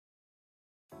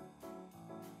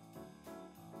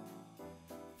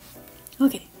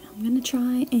Okay, I'm gonna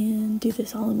try and do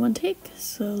this all in one take,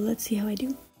 so let's see how I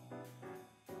do.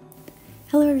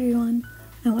 Hello everyone!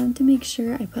 I wanted to make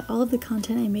sure I put all of the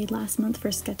content I made last month for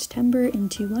Sketchtember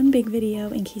into one big video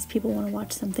in case people want to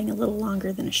watch something a little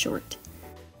longer than a short.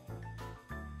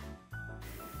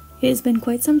 It has been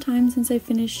quite some time since I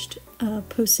finished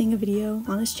posting a video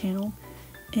on this channel,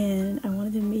 and I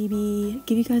wanted to maybe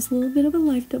give you guys a little bit of a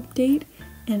life update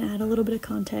and add a little bit of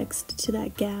context to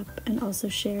that gap, and also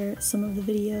share some of the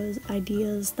videos,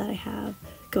 ideas that I have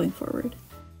going forward.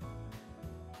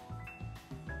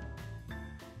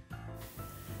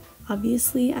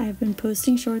 Obviously, I've been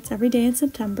posting shorts every day in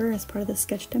September as part of the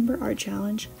Sketchtember art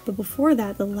challenge, but before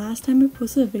that, the last time I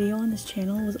posted a video on this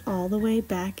channel was all the way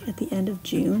back at the end of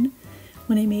June,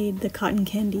 when I made the cotton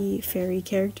candy fairy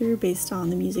character based on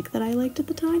the music that I liked at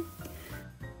the time.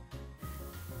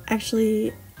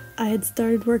 Actually, I had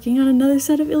started working on another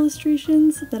set of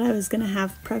illustrations that I was going to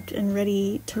have prepped and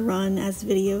ready to run as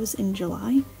videos in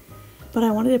July, but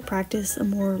I wanted to practice a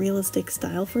more realistic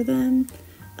style for them.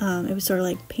 It was sort of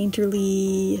like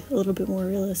painterly, a little bit more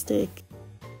realistic,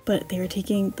 but they were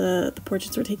the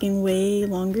portraits were taking way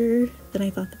longer than I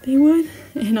thought that they would,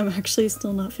 and I'm actually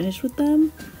still not finished with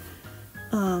them.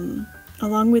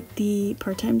 Along with the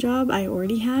part-time job I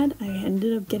already had, I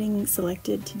ended up getting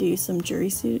selected to do some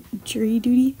jury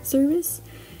duty service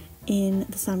in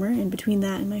the summer, and between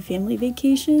that and my family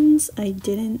vacations, I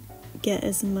didn't get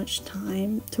as much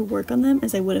time to work on them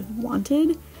as I would have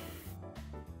wanted,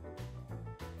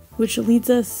 which leads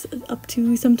us up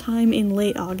to sometime in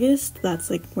late August.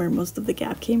 That's like where most of the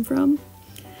gap came from.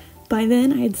 By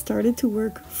then, I had started to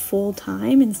work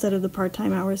full-time instead of the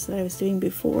part-time hours that I was doing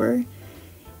before,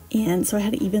 and so I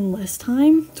had even less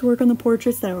time to work on the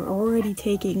portraits that were already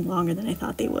taking longer than I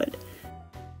thought they would.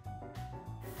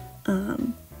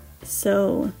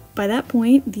 So by that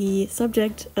point, the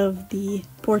subject of the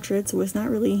portraits was not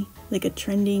really like a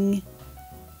trending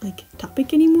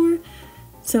topic anymore,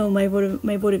 so my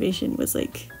motivation was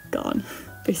like gone,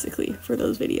 basically, for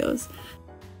those videos.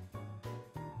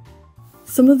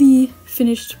 Some of the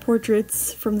finished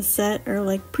portraits from the set are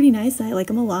like pretty nice, and I like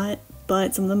them a lot,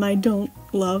 but some of them I don't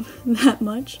love that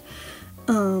much.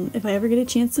 If I ever get a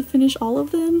chance to finish all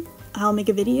of them, I'll make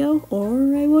a video,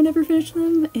 or I won't ever finish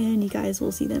them, and you guys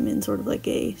will see them in sort of like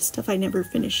a stuff I never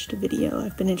finished video.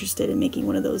 I've been interested in making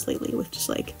one of those lately with just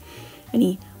like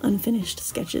any unfinished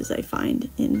sketches I find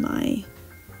in my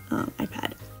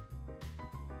iPad.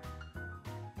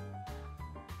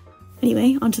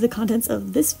 Anyway, onto the contents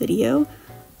of this video.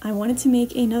 I wanted to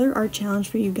make another art challenge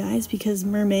for you guys because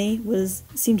Mermaid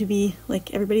seemed to be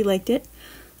like everybody liked it.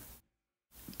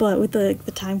 But with the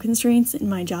time constraints in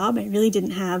my job, I really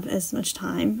didn't have as much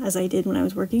time as I did when I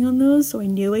was working on those, so I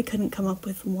knew I couldn't come up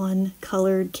with one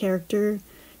colored character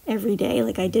every day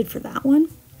like I did for that one.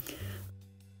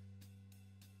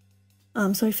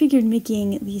 So I figured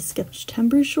making these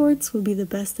Sketchtember shorts would be the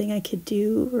best thing I could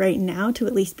do right now to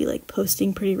at least be like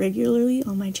posting pretty regularly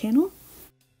on my channel.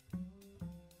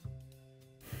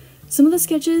 Some of the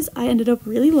sketches I ended up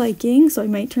really liking, so I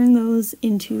might turn those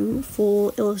into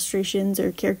full illustrations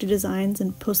or character designs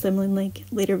and post them in like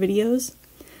later videos.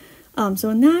 So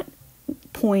in that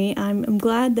point, I'm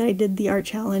glad that I did the art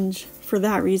challenge for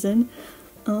that reason.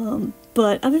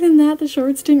 But other than that, the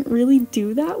shorts didn't really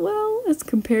do that well as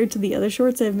compared to the other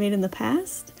shorts I've made in the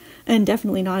past, and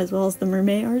definitely not as well as the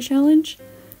Mermaid art challenge.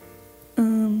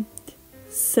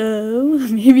 So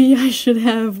maybe I should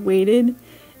have waited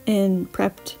and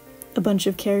prepped a bunch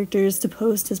of characters to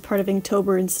post as part of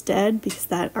Inktober instead, because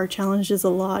that art challenge is a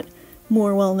lot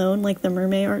more well known, like the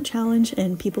Mermaid art challenge,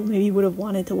 and people maybe would have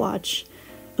wanted to watch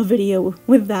a video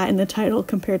with that in the title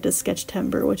compared to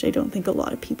Sketchtember, which I don't think a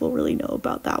lot of people really know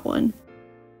about that one.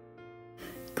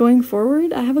 Going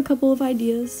forward, I have a couple of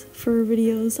ideas for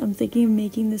videos I'm thinking of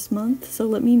making this month, so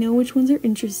let me know which ones are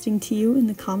interesting to you in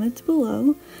the comments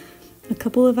below. A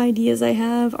couple of ideas I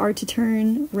have are to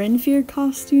turn Ren Fair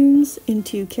costumes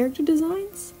into character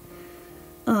designs.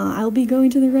 I'll be going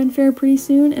to the Ren Fair pretty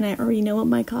soon, and I already know what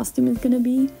my costume is going to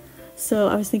be, so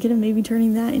I was thinking of maybe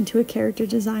turning that into a character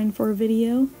design for a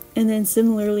video. And then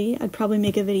similarly, I'd probably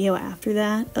make a video after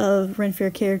that of Ren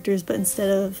Fair characters, but instead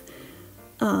of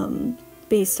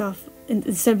based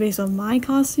on my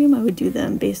costume, I would do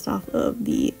them based off of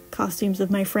the costumes of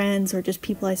my friends or just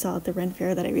people I saw at the Ren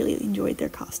Fair that I really enjoyed their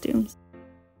costumes.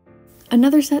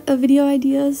 Another set of video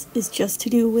ideas is just to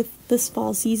do with this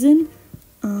fall season.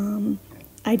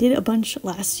 I did a bunch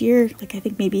last year, like I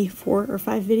think maybe 4 or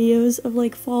 5 videos of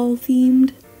like fall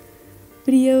themed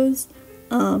videos,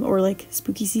 or like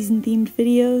spooky season themed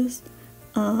videos.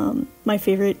 My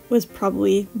favorite was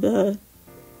probably the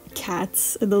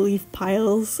cats and the leaf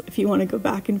piles, if you want to go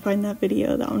back and find that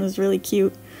video. That one was really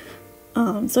cute.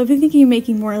 So I've been thinking of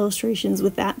making more illustrations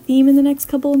with that theme in the next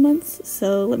couple of months,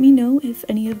 so let me know if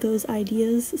any of those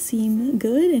ideas seem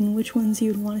good and which ones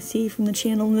you'd want to see from the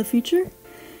channel in the future.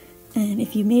 And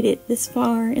if you made it this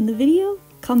far in the video,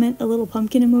 comment a little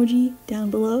pumpkin emoji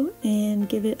down below and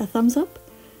give it a thumbs up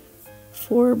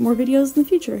for more videos in the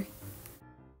future.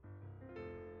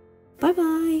 Bye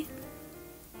bye!